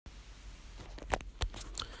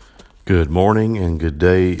Good morning and good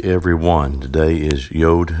day, everyone. Today is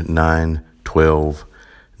Yod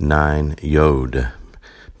 9/12/9 Yod.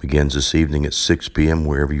 Begins this evening at 6 p.m.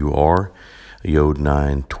 wherever you are. Yod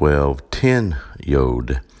 9/12/10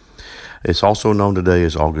 Yod. It's also known today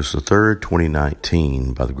as August the 3rd,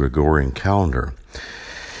 2019 by the Gregorian calendar.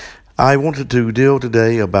 I wanted to deal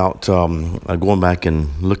today about going back and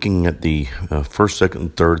looking at the first, second,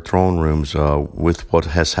 and third throne rooms with what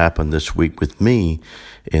has happened this week with me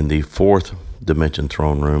in the fourth dimension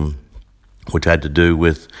throne room, which had to do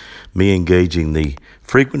with me engaging the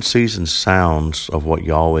frequencies and sounds of what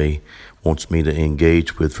Yahweh wants me to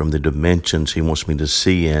engage with from the dimensions He wants me to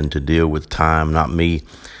see in to deal with time, not me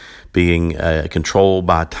being controlled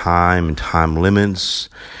by time and time limits,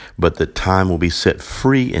 but that time will be set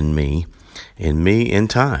free in me in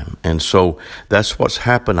time. And so that's what's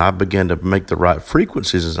happened. I began to make the right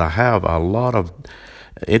frequencies as I have a lot of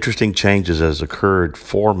interesting changes has occurred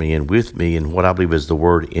for me and with me and what I believe is the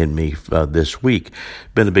word in me this week.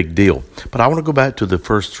 Been a big deal. But I want to go back to the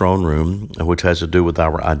first throne room, which has to do with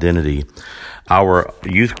our identity. Our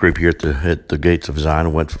youth group here at the Gates of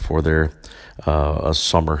Zion went for their a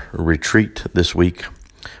summer retreat this week,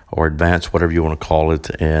 or advance, whatever you want to call it,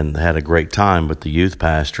 and had a great time with the youth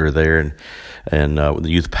pastor there and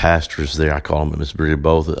the youth pastors there. I call them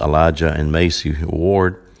both Elijah and Macy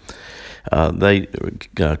Ward. They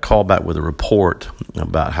called back with a report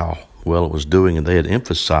about how well it was doing, and they had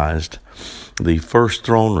emphasized the first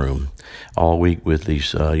throne room all week with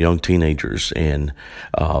these young teenagers, and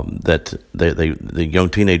that the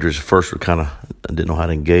young teenagers first were kind of didn't know how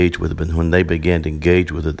to engage with it, but when they began to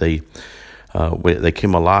engage with it, they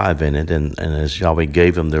came alive in it, and as Yahweh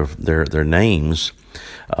gave them their names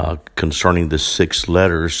concerning the 6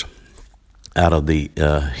 letters out of the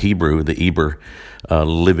Hebrew, the Eber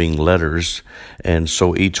living letters, and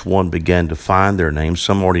so each one began to find their names.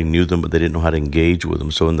 Some already knew them, but they didn't know how to engage with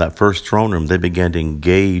them. So in that first throne room, they began to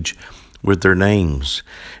engage with their names,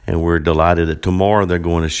 and we're delighted that tomorrow they're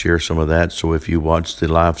going to share some of that. So if you watch the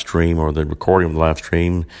live stream or the recording of the live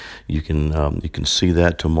stream, you can see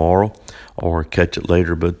that tomorrow or catch it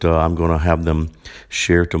later. But I'm going to have them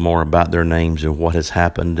share tomorrow about their names and what has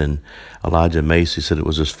happened. And Elijah Macy said it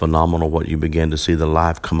was just phenomenal what you began to see the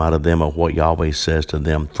life come out of them of what Yahweh says to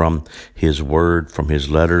them from His Word, from His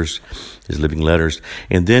letters, His living letters.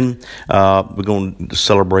 And then we're going to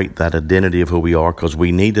celebrate that identity of who we are, because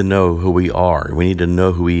we need to know who we are. We need to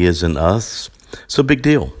know who He is in us. It's a big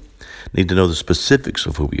deal. Need to know the specifics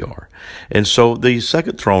of who we are. And so the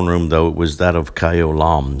second throne room, though, was that of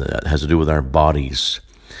Kayolam. That has to do with our bodies.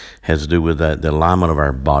 Has to do with the alignment of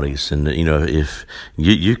our bodies. And, if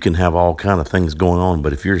you can have all kind of things going on,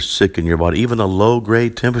 but if you're sick in your body, even a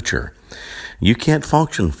low-grade temperature, you can't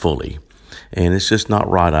function fully. And it's just not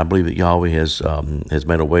right. I believe that Yahweh has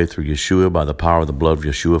made a way through Yeshua by the power of the blood of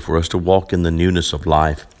Yeshua for us to walk in the newness of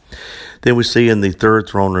life. Then we see in the third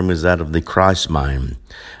throne room is that of the Christ mind,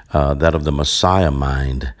 that of the Messiah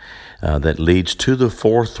mind, that leads to the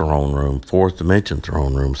fourth throne room, fourth dimension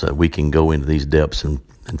throne room, so that we can go into these depths and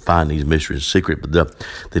find these mysteries secret. But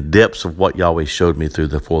the depths of what Yahweh showed me through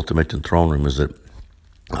the fourth dimension throne room is that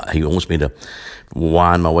He wants me to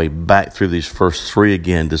wind my way back through these first 3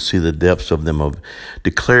 again to see the depths of them, of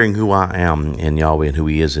declaring who I am in Yahweh and who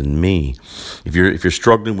He is in me. If you're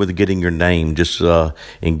struggling with getting your name, just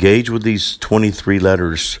engage with these 23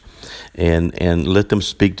 letters and let them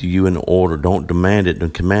speak to you in order. Don't demand it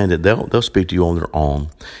and command it. They'll speak to you on their own.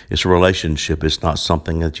 It's a relationship. It's not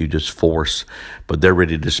something that you just force, but they're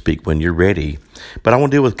ready to speak when you're ready. But I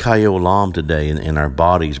want to deal with Kayolam today in our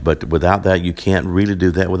bodies, but without that, you can't really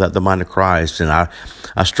do that without the mind of Christ. And I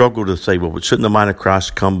struggle to say, well, shouldn't the mind of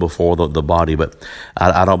Christ come before the body? But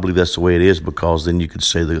I don't believe that's the way it is, because then you could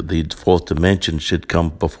say the fourth dimension should come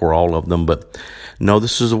before all of them. But no,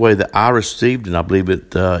 this is the way that I received, and I believe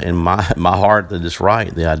it in my heart that it's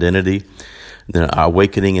right. The identity, the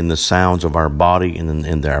awakening in the sounds of our body and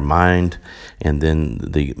in our mind, and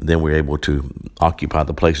then we're able to occupy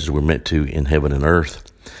the places we're meant to in heaven and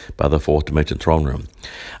earth by the fourth dimension throne room.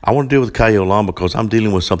 I want to deal with Kayolam because I'm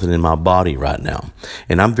dealing with something in my body right now,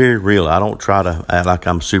 and I'm very real. I don't try to act like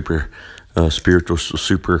I'm super spiritual,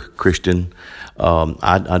 super Christian.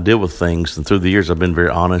 I deal with things, and through the years I've been very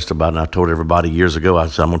honest about it. And I told everybody years ago, I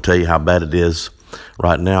said, I'm going to tell you how bad it is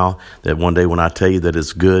right now, that one day when I tell you that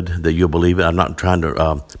it's good, that you'll believe it. I'm not trying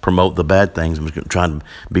to promote the bad things. I'm just trying to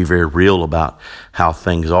be very real about how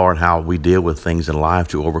things are and how we deal with things in life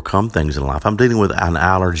to overcome things in life. I'm dealing with an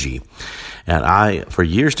allergy. And I, for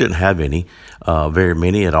years, didn't have any, very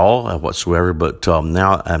many at all whatsoever. But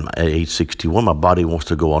now I'm at age 61, my body wants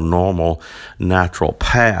to go a normal, natural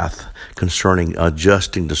path concerning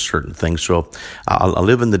adjusting to certain things. So I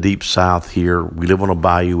live in the deep South here. We live on a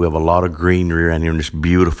bayou. We have a lot of greenery around here, and it's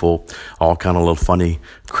beautiful. All kind of little funny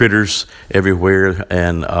critters everywhere.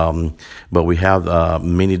 And but we have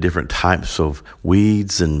many different types of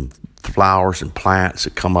weeds and flowers and plants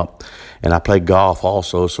that come up. And I play golf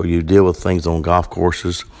also, so you deal with things on golf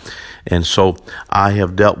courses. And so I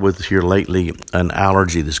have dealt with here lately an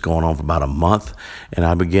allergy that's going on for about a month, and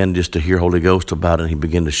I began just to hear Holy Ghost about it, and he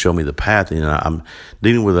began to show me the path. And I'm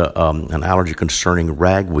dealing with an allergy concerning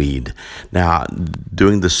ragweed. Now,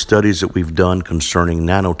 doing the studies that we've done concerning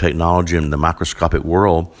nanotechnology and the microscopic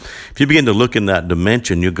world, if you begin to look in that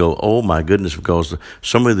dimension, you go, oh my goodness, because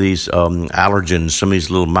some of these allergens, some of these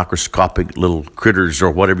little microscopic little critters or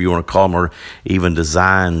whatever you want to call them, or even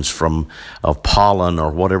designs of pollen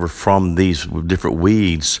or whatever from these different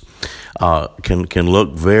weeds can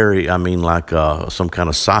look very, like some kind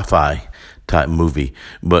of sci-fi type movie.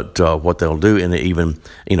 But what they'll do, and they even,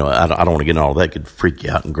 I don't want to get into all that, it could freak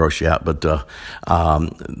you out and gross you out. But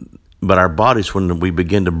our bodies, when we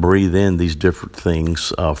begin to breathe in these different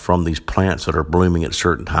things from these plants that are blooming at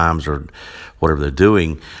certain times or whatever they're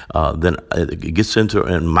doing, then it gets into,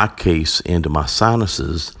 in my case, into my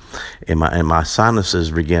sinuses, and my sinuses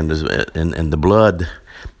begin to, and the blood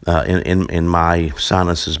in my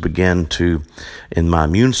sinuses begin to, in my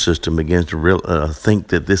immune system begins to think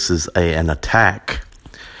that this is an attack.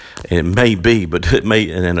 It may be, but it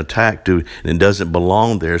may an attack to, and it doesn't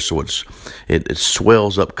belong there. So it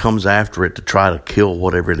swells up, comes after it to try to kill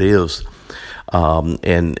whatever it is, and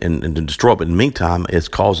to destroy it. But in the meantime, it's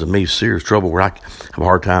causing me serious trouble where I have a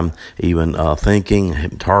hard time even thinking,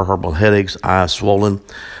 horrible headaches, eyes swollen,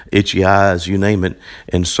 itchy eyes, you name it.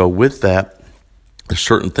 And so with that, there's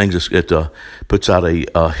certain things it puts out a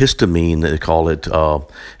histamine, they call it,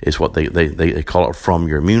 is what they call it, from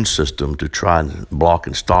your immune system to try and block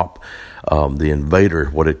and stop the invader,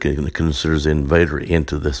 what it considers the invader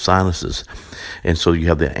into the sinuses. And so you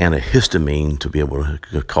have the antihistamine to be able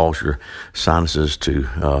to cause your sinuses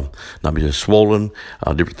to not be just swollen,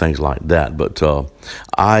 different things like that. But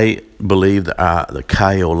I believe that the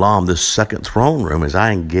Kai Olam, this second throne room, as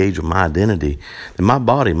I engage with my identity, that my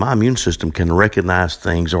body, my immune system can recognize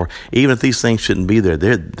things, or even if these things shouldn't be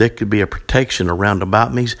there could be a protection around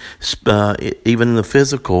about me, even in the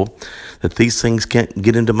physical, that these things can't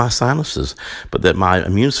get into my sinuses, but that my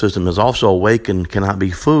immune system is also awake and cannot be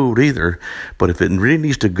fooled either. But if it really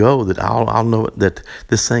needs to go, that I'll know that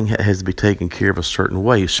this thing has to be taken care of a certain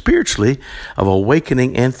way, spiritually, of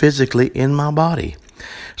awakening and physically in my body.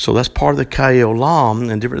 So that's part of the Kai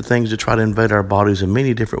Olam, and different things to try to invade our bodies in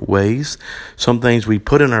many different ways. Some things we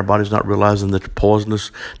put in our bodies not realizing that they're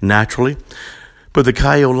poisonous naturally. But the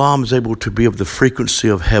Kai Olam is able to be of the frequency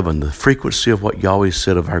of heaven, the frequency of what Yahweh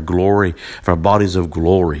said of our glory, of our bodies of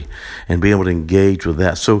glory, and be able to engage with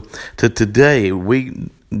that. So today, we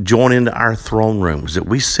join into our throne rooms, that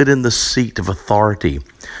we sit in the seat of authority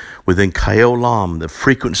within Kai Olam, the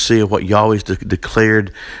frequency of what Yahweh's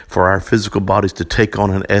declared for our physical bodies to take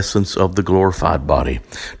on an essence of the glorified body.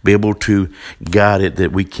 Be able to guide it,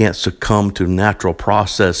 that we can't succumb to natural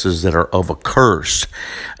processes that are of a curse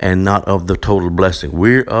and not of the total blessing.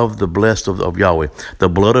 We're of the blessed of Yahweh. The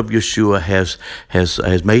blood of Yeshua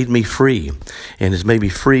has made me free, and has made me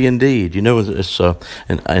free indeed. It's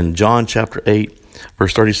in John chapter 8,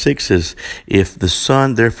 Verse 36 says, if the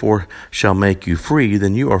Son therefore shall make you free,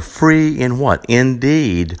 then you are free in what?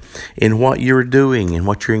 Indeed, in what you're doing and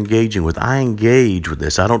what you're engaging with. I engage with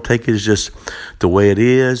this. I don't take it as just the way it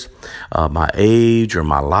is, my age or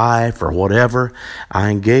my life or whatever. I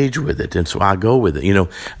engage with it, and so I go with it.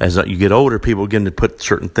 As you get older, people begin to put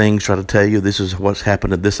certain things, try to tell you this is what's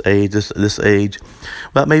happened at this age, this age.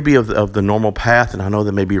 Well, that may be of the normal path, and I know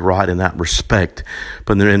that may be right in that respect.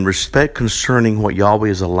 But in respect concerning what Yahweh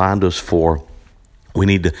has aligned us for, we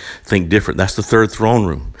need to think different. That's the third throne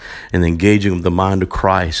room, and engaging with the mind of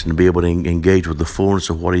Christ, and to be able to engage with the fullness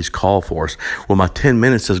of what He's called for us. Well, my 10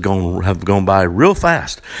 minutes have gone by real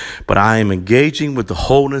fast, but I am engaging with the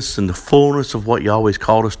wholeness and the fullness of what Yahweh's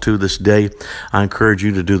called us to this day. I encourage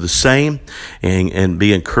you to do the same, and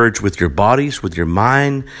be encouraged with your bodies, with your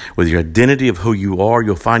mind, with your identity of who you are.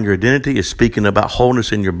 You'll find your identity is speaking about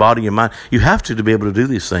wholeness in your body and mind. You have to be able to do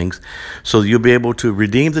these things, so you'll be able to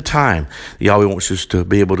redeem the time Yahweh wants us to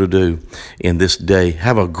be able to do in this day.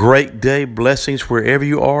 Have a great day. Blessings wherever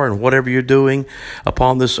you are and whatever you're doing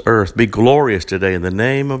upon this earth. Be glorious today in the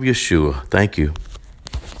name of Yeshua. Thank you.